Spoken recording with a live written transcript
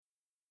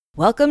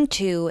Welcome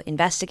to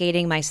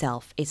Investigating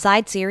Myself, a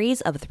side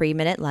series of a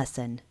 3-minute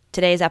lesson.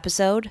 Today's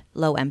episode,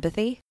 Low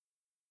Empathy.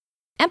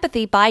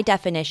 Empathy, by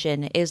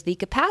definition, is the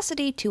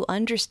capacity to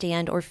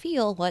understand or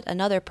feel what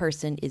another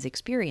person is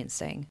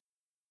experiencing.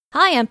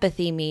 High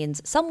empathy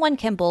means someone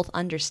can both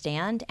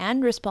understand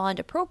and respond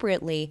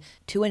appropriately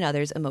to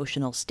another's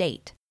emotional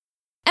state.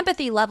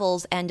 Empathy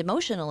levels and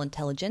emotional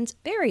intelligence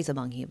varies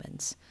among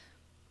humans.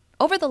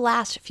 Over the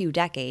last few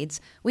decades,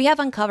 we have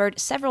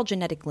uncovered several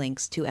genetic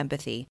links to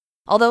empathy,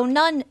 although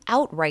none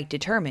outright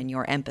determine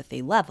your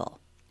empathy level.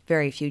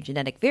 Very few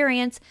genetic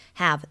variants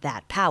have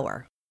that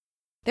power.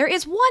 There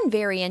is one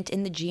variant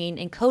in the gene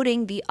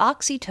encoding the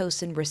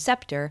oxytocin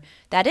receptor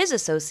that is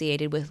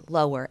associated with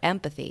lower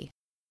empathy.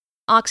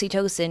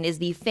 Oxytocin is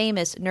the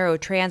famous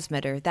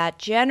neurotransmitter that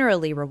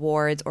generally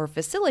rewards or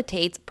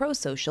facilitates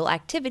prosocial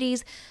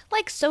activities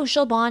like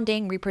social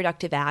bonding,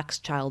 reproductive acts,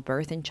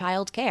 childbirth, and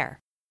child care.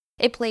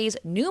 It plays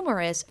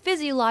numerous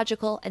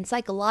physiological and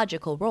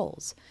psychological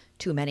roles,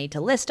 too many to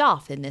list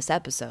off in this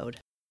episode.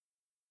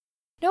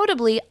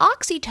 Notably,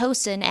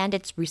 oxytocin and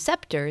its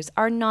receptors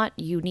are not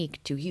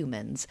unique to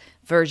humans.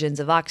 Versions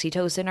of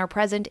oxytocin are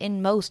present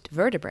in most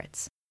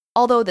vertebrates,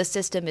 although the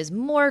system is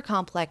more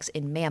complex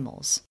in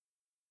mammals.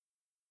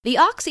 The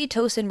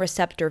oxytocin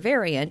receptor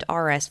variant,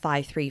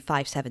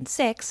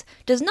 RS53576,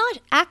 does not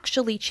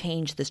actually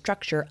change the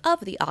structure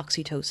of the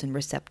oxytocin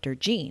receptor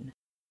gene.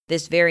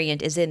 This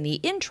variant is in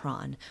the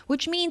intron,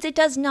 which means it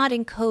does not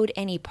encode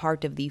any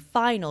part of the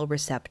final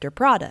receptor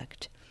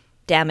product.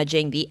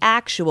 Damaging the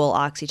actual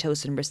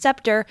oxytocin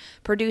receptor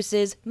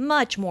produces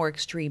much more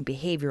extreme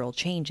behavioral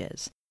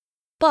changes.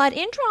 But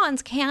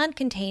introns can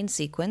contain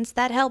sequence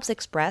that helps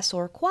express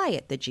or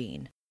quiet the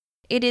gene.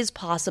 It is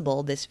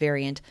possible this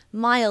variant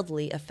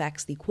mildly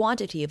affects the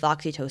quantity of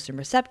oxytocin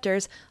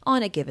receptors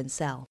on a given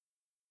cell.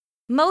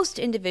 Most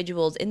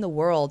individuals in the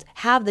world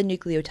have the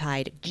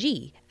nucleotide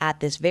G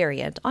at this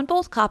variant on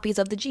both copies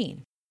of the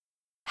gene.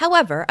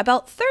 However,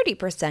 about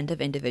 30%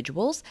 of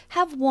individuals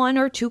have one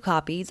or two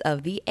copies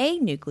of the A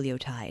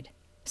nucleotide.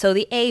 So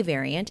the A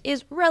variant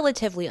is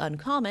relatively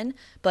uncommon,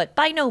 but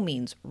by no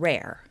means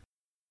rare.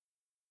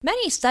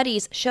 Many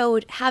studies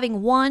showed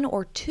having one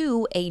or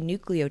two A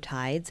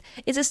nucleotides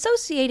is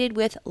associated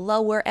with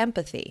lower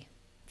empathy.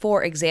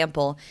 For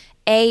example,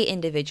 A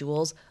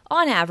individuals,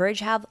 on average,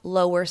 have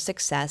lower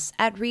success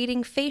at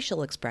reading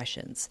facial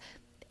expressions.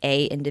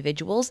 A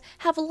individuals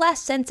have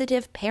less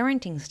sensitive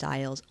parenting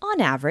styles,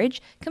 on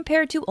average,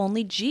 compared to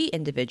only G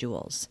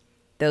individuals.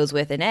 Those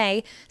with an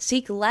A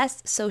seek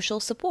less social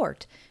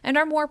support and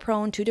are more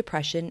prone to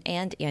depression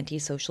and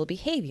antisocial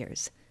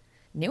behaviors.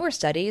 Newer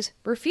studies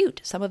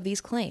refute some of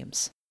these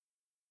claims.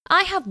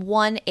 I have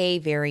one A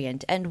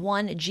variant and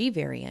one G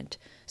variant,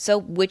 so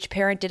which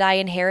parent did I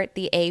inherit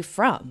the A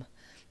from?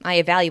 I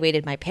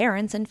evaluated my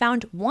parents and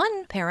found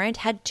one parent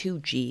had two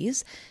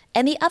Gs,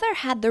 and the other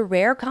had the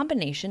rare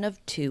combination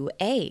of two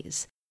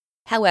As.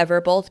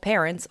 However, both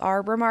parents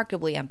are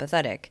remarkably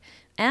empathetic,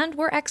 and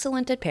were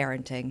excellent at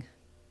parenting.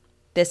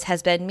 This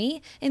has been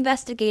me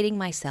investigating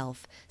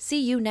myself.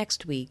 See you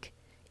next week.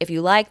 If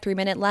you like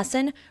 3-Minute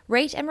Lesson,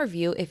 rate and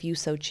review if you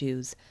so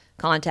choose.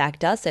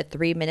 Contact us at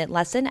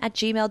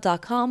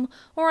 3minutelesson@gmail.com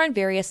or on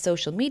various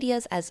social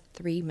medias as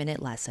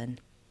 3-Minute Lesson.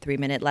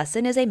 3-Minute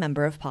Lesson is a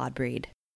member of Podbreed.